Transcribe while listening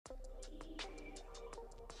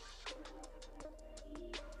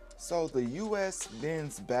So the U.S.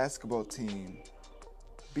 men's basketball team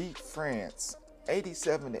beat France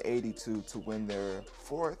 87 to 82 to win their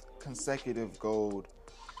fourth consecutive gold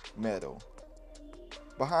medal.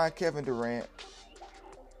 Behind Kevin Durant,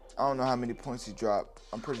 I don't know how many points he dropped.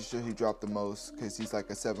 I'm pretty sure he dropped the most because he's like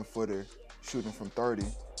a 7-footer shooting from 30.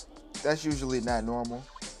 That's usually not normal.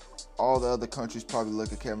 All the other countries probably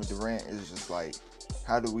look at Kevin Durant as just like,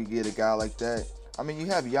 how do we get a guy like that? I mean, you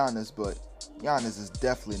have Giannis, but Giannis is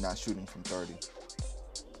definitely not shooting from 30.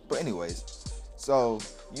 But anyways, so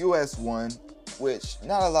US won, which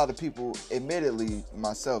not a lot of people, admittedly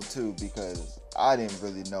myself too, because I didn't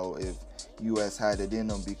really know if US had it in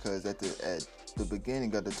them, because at the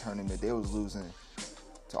beginning of the tournament they was losing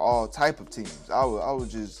to all type of teams. I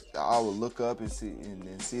would look up and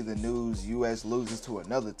see the news. US loses to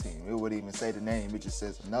another team. It wouldn't even say the name. It just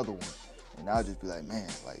says another one, and I'd just be like, man,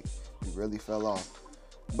 like we really fell off.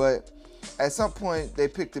 But at some point they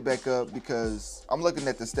picked it back up, because I'm looking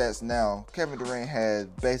at the stats now. Kevin Durant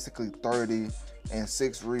had basically 30 and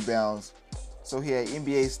 6 rebounds. So he had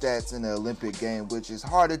NBA stats in the Olympic game, which is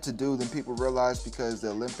harder to do than people realize, because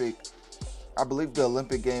I believe the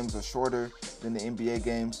Olympic games are shorter than the NBA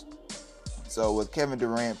games. So with Kevin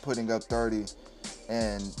Durant putting up 30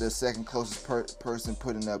 and the second closest person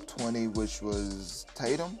putting up 20, which was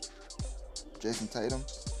Jason Tatum.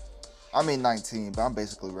 I mean 19, but I'm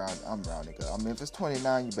rounding up. I mean, if it's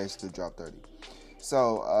 29, you basically drop 30.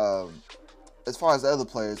 So as far as the other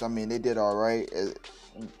players, I mean, they did all right.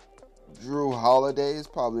 Drew Holiday is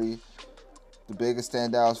probably the biggest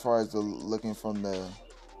standout as far as looking at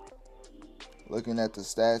the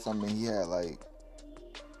stats. I mean, he had like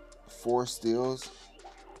 4 steals,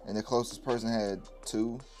 and the closest person had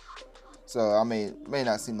 2. So, I mean, it may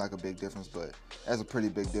not seem like a big difference, but that's a pretty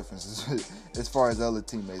big difference as far as other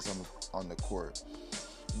teammates on the court.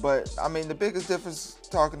 But, I mean, the biggest difference,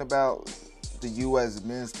 talking about the U.S.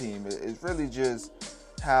 men's team, is really just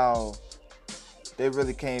how they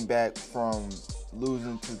really came back from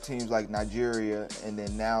losing to teams like Nigeria, and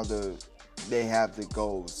then now they have the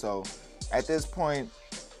gold. So, at this point,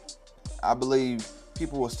 I believe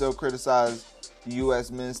people will still criticize the U.S.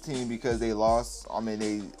 men's team because they lost. I mean,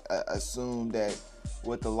 they assume that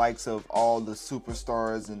with the likes of all the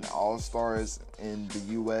superstars and all-stars in the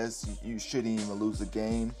U.S., you shouldn't even lose a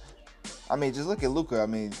game. I mean, just look at Luka. I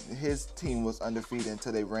mean, his team was undefeated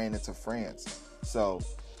until they ran into France. So,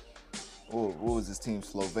 what was his team?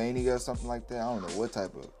 Slovenia or something like that? I don't know what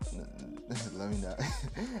type of... Let me not...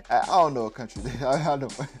 I don't know a country. I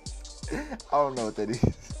don't know what that is.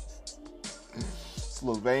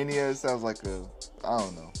 Slovenia sounds like I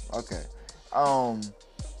don't know. Okay.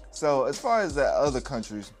 So as far as the other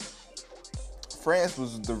countries, France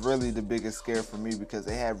was really the biggest scare for me, because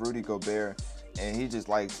they had Rudy Gobert, and he just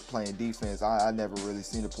likes playing defense. I never really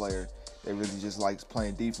seen a player that really just likes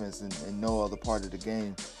playing defense in no other part of the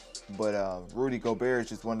game. But Rudy Gobert is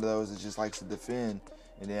just one of those that just likes to defend,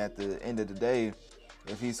 and then at the end of the day,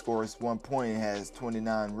 if he scores 1 point and has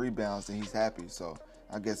 29 rebounds, then he's happy. So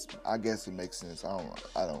I guess it makes sense. I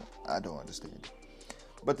don't understand.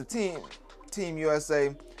 But the Team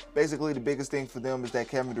USA, basically the biggest thing for them is that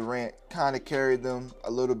Kevin Durant kind of carried them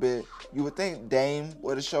a little bit. You would think Dame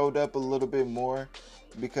would have showed up a little bit more,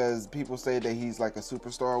 because people say that he's like a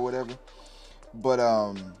superstar or whatever. But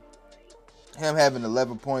him having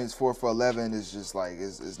 11 points, 4 for 11 is just like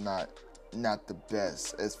is not the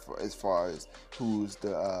best as far as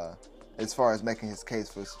as far as making his case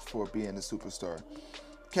for being a superstar.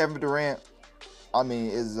 Kevin Durant, I mean,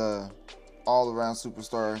 is a all-around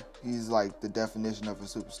superstar. He's like the definition of a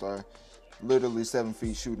superstar. Literally 7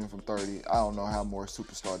 feet shooting from 30. I don't know how more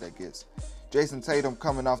superstar that gets. Jason Tatum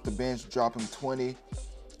coming off the bench, dropping 20.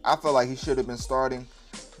 I feel like he should have been starting.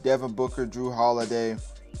 Devin Booker, Drew Holiday,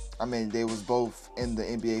 I mean, they was both in the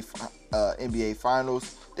NBA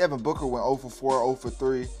Finals. Devin Booker went 0 for 4, 0 for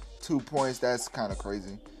 3, 2 points. That's kind of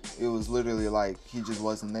crazy. It was literally like he just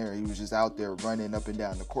wasn't there. He was just out there running up and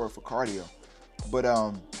down the court for cardio. But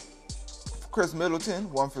Chris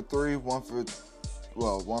Middleton, 1 for 3, 1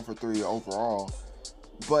 for 3 overall.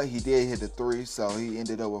 But he did hit a 3, so he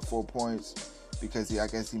ended up with 4 points, because I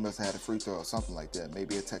guess he must have had a free throw or something like that,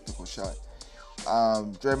 maybe a technical shot.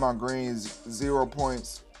 Draymond Green's 0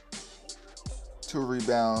 points, 2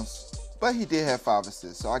 rebounds, but he did have 5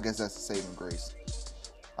 assists, so I guess that's a saving grace.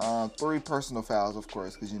 3 personal fouls, of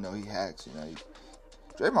course, because he hacks.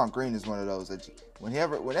 Draymond Green is one of those that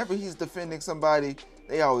whenever he's defending somebody,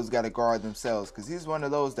 they always got to guard themselves, because he's one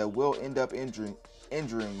of those that will end up injuring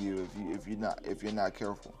you if you're not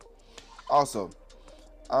careful. Also,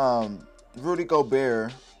 Rudy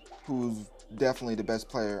Gobert, who's definitely the best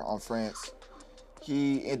player on France,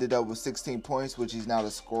 He ended up with 16 points, which he's now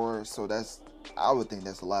the scorer. So I would think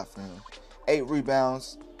that's a lot for him. 8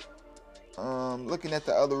 rebounds. Looking at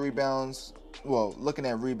the other rebounds, looking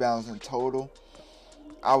at rebounds in total,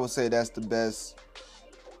 I would say that's the best.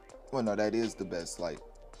 Well, no, that is the best. Like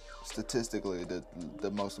statistically,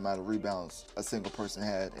 the most amount of rebounds a single person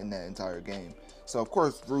had in that entire game. So of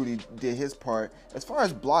course Rudy did his part. As far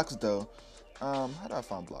as blocks though, how do I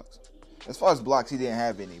find blocks? As far as blocks, he didn't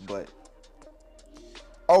have any. But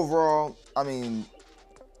overall, I mean,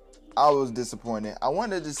 I was disappointed. I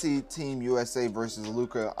wanted to see Team USA versus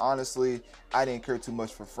Luka. Honestly, I didn't care too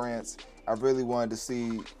much for France. I really wanted to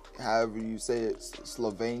see, however you say it,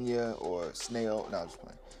 Slovenia or Snail. No, I'm just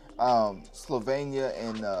playing. Slovenia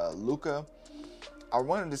and Luka. I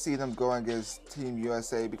wanted to see them go against Team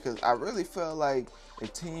USA because I really felt like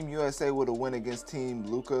if Team USA would have went against Team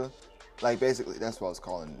Luka, like basically that's what I was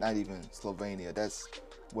calling, not even Slovenia. That's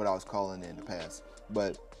what I was calling it in the past.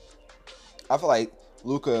 But I feel like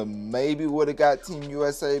Luka maybe would have got Team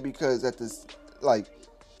USA because at this, like,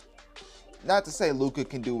 not to say Luka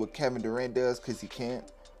can do what Kevin Durant does because he can't,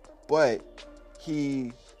 but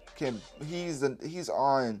he can. He's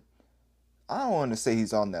on. I don't want to say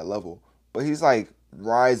he's on that level, but he's like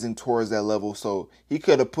rising towards that level. So he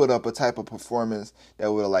could have put up a type of performance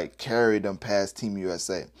that would have like carried them past Team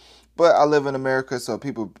USA. But I live in America, so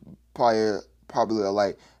people probably are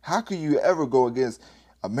like, how can you ever go against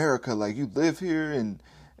America? Like, you live here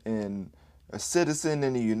and a citizen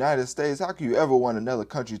in the United States. How can you ever want another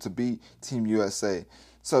country to beat Team USA?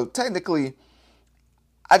 So technically,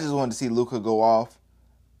 I just wanted to see Luka go off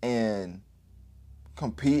and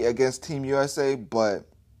compete against Team USA. But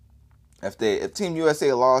if Team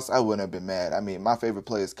USA lost, I wouldn't have been mad. I mean, my favorite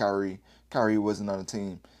player is Kyrie. Kyrie wasn't on the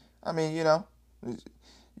team. I mean, you know,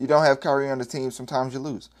 you don't have Kyrie on the team, sometimes you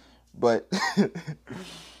lose. But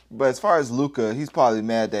but as far as Luka, he's probably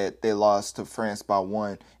mad that they lost to France by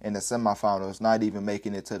 1 in the semifinals, not even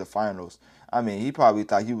making it to the finals. I mean, he probably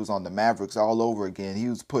thought he was on the Mavericks all over again. He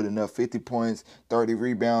was putting up 50 points, 30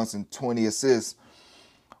 rebounds, and 20 assists,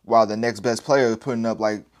 while the next best player was putting up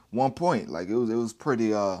like 1 point. Like it was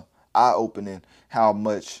pretty eye-opening how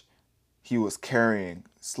much he was carrying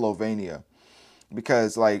Slovenia,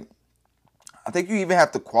 because like I think you even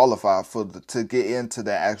have to qualify to get into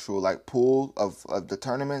the actual like pool of the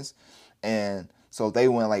tournaments, and so they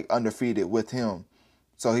went like undefeated with him.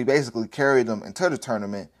 So he basically carried them into the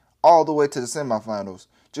tournament all the way to the semifinals,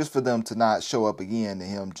 just for them to not show up again,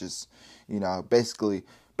 and him just, you know, basically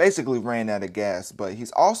ran out of gas. But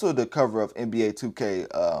he's also the cover of NBA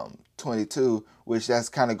 2K 22, which that's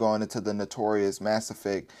kind of going into the notorious Mass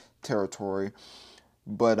Effect territory,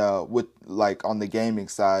 but with like on the gaming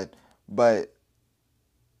side. But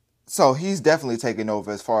so he's definitely taken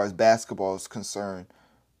over as far as basketball is concerned.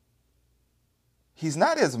 He's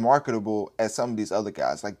not as marketable as some of these other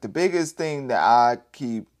guys. Like the biggest thing that I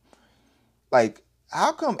keep, like,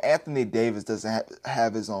 how come Anthony Davis doesn't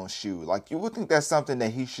have his own shoe? Like, you would think that's something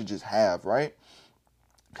that he should just have, right?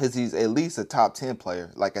 Because he's at least a top 10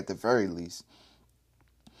 player, like at the very least.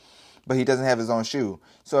 But he doesn't have his own shoe.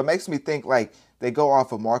 So it makes me think like they go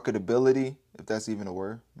off of marketability, if that's even a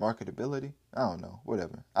word. Marketability? I don't know.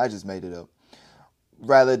 Whatever. I just made it up.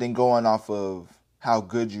 Rather than going off of how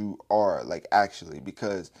good you are, like actually.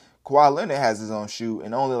 Because Kawhi Leonard has his own shoe,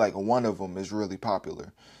 and only like one of them is really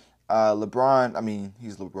popular. LeBron, I mean,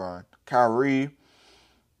 he's LeBron. Kyrie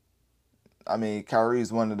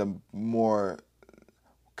is one of the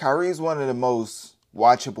most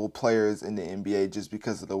watchable players in the NBA just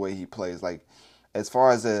because of the way he plays. Like, as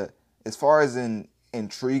far as an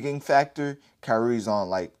intriguing factor, Kyrie's on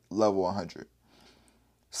like level 100.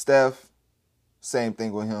 Steph, same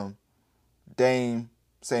thing with him. Dame,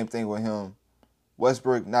 same thing with him.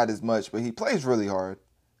 Westbrook, not as much, but he plays really hard.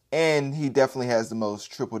 And he definitely has the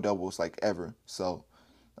most triple doubles like ever. So,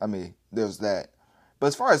 I mean, there's that. But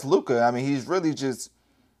as far as Luka, I mean, he's really just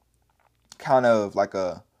kind of like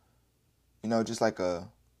a, just like a,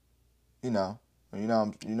 I'm trying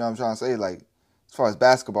to say, like, as far as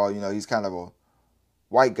basketball, he's kind of a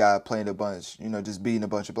white guy playing a bunch, just beating a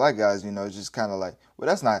bunch of black guys, it's just kind of like, well,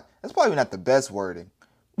 that's probably not the best wording,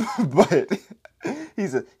 but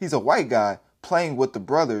he's a white guy playing with the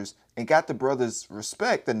brothers and got the brothers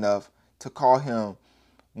respect enough to call him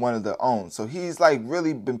one of their own. So he's like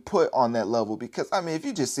really been put on that level because, I mean, if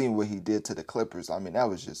you just seen what he did to the Clippers, I mean, that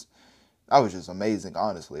was just amazing,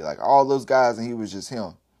 honestly. Like all those guys and he was just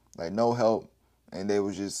him, like no help. And he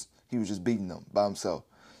was just beating them by himself.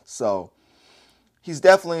 So he's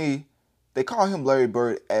definitely, they call him Larry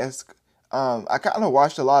Bird-esque. I kind of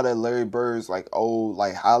watched a lot of Larry Bird's like old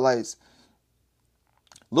like highlights.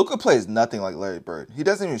 Luka plays nothing like Larry Bird. He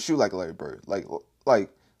doesn't even shoot like Larry Bird. Like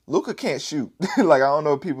Luka can't shoot. Like I don't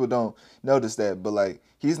know if people don't notice that, but like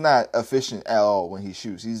he's not efficient at all when he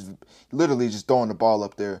shoots. He's literally just throwing the ball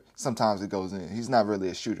up there. Sometimes it goes in. He's not really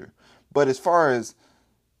a shooter. But as far as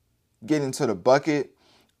getting to the bucket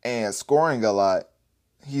and scoring a lot,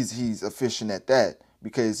 he's efficient at that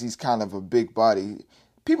because he's kind of a big body.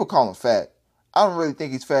 People call him fat. I don't really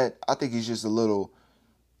think he's fat. I think he's just a little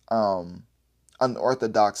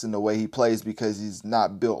unorthodox in the way he plays because he's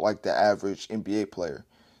not built like the average NBA player.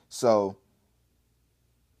 So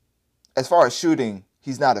as far as shooting,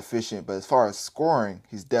 he's not efficient, but as far as scoring,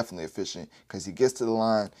 he's definitely efficient because he gets to the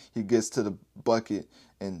line, he gets to the bucket,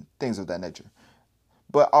 and things of that nature.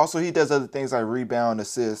 But also he does other things like rebound,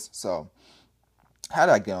 assist. So how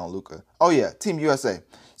did I get on Luka? Oh yeah, Team USA.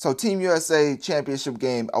 So Team USA championship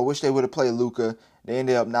game, I wish they would have played Luka. They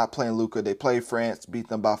ended up not playing Luka. They played France, beat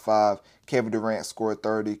them by 5. Kevin Durant scored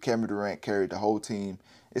 30. Kevin Durant carried the whole team.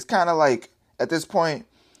 It's kind of like, at this point,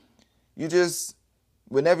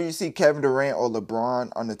 whenever you see Kevin Durant or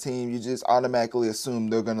LeBron on the team, you just automatically assume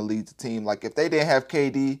they're going to lead the team. Like, if they didn't have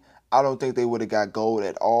KD, I don't think they would have got gold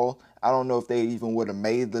at all. I don't know if they even would have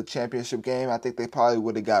made the championship game. I think they probably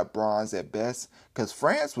would have got bronze at best because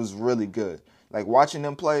France was really good. Like, watching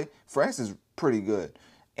them play, France is pretty good.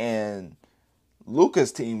 And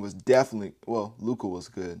Luka's team was definitely, Luka was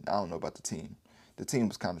good. I don't know about the team. The team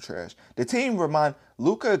was kind of trash. The team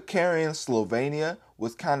Luka carrying Slovenia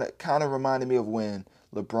was kind of reminded me of when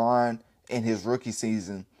LeBron in his rookie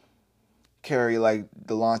season carried like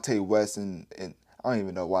Delonte West and I don't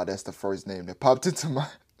even know why that's the first name that popped into my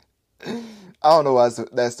I don't know why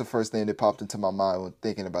that's the first name that popped into my mind when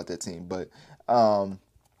thinking about that team. But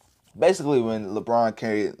basically when LeBron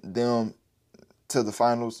carried them to the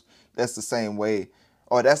finals, that's the same way,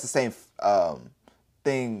 or that's the same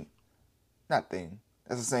thing. That's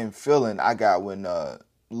the same feeling I got when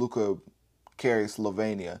Luka carried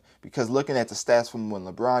Slovenia. Because looking at the stats from when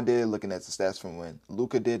LeBron did it, looking at the stats from when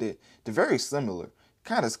Luka did it, they're very similar.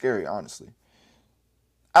 Kind of scary, honestly.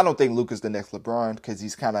 I don't think Luka's the next LeBron because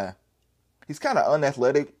he's kind of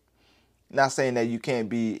unathletic. Not saying that you can't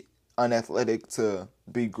be unathletic to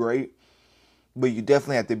be great, but you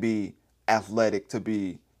definitely have to be athletic to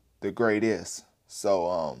be the greatest.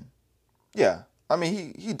 So, yeah. I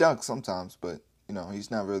mean, he dunks sometimes, but,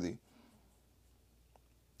 he's not really,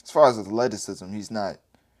 as far as athleticism, he's not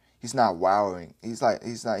wowing. He's not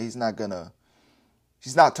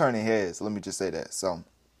turning heads. Let me just say that. So,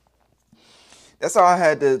 that's all I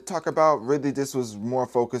had to talk about. Really, this was more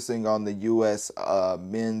focusing on the U.S.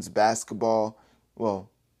 Men's basketball. Well,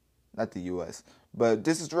 not the U.S., but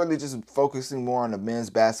this is really just focusing more on the men's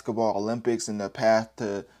basketball Olympics and the path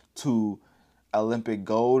to Olympic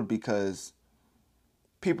gold because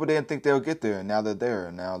people didn't think they'll get there. Now they're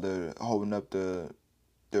there. Now they're holding up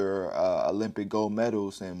their Olympic gold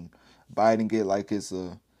medals and biting it like it's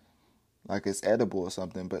edible or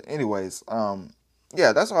something. But anyways,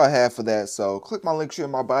 yeah, that's all I have for that. So click my link here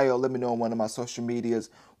in my bio. Let me know on one of my social medias.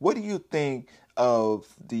 What do you think of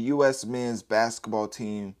the U.S. men's basketball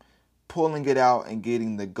team pulling it out and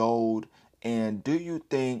getting the gold? And do you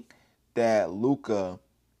think that Luka,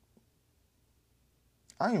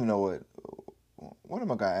 I don't even know what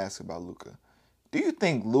am I going to ask about Luka? Do you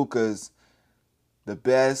think Luka's the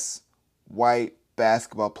best white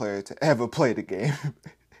basketball player to ever play the game?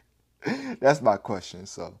 That's my question.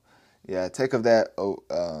 So, yeah, take of that.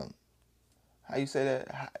 How you say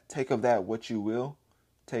that? Take of that what you will.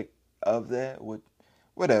 Take of that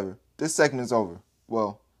whatever. This segment's over.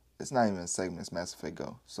 Well, it's not even a segment. It's Mass Effect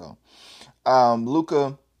Go. So,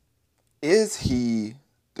 Luka, is he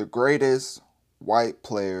the greatest white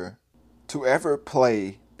player to ever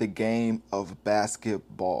play the game of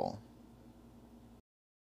basketball?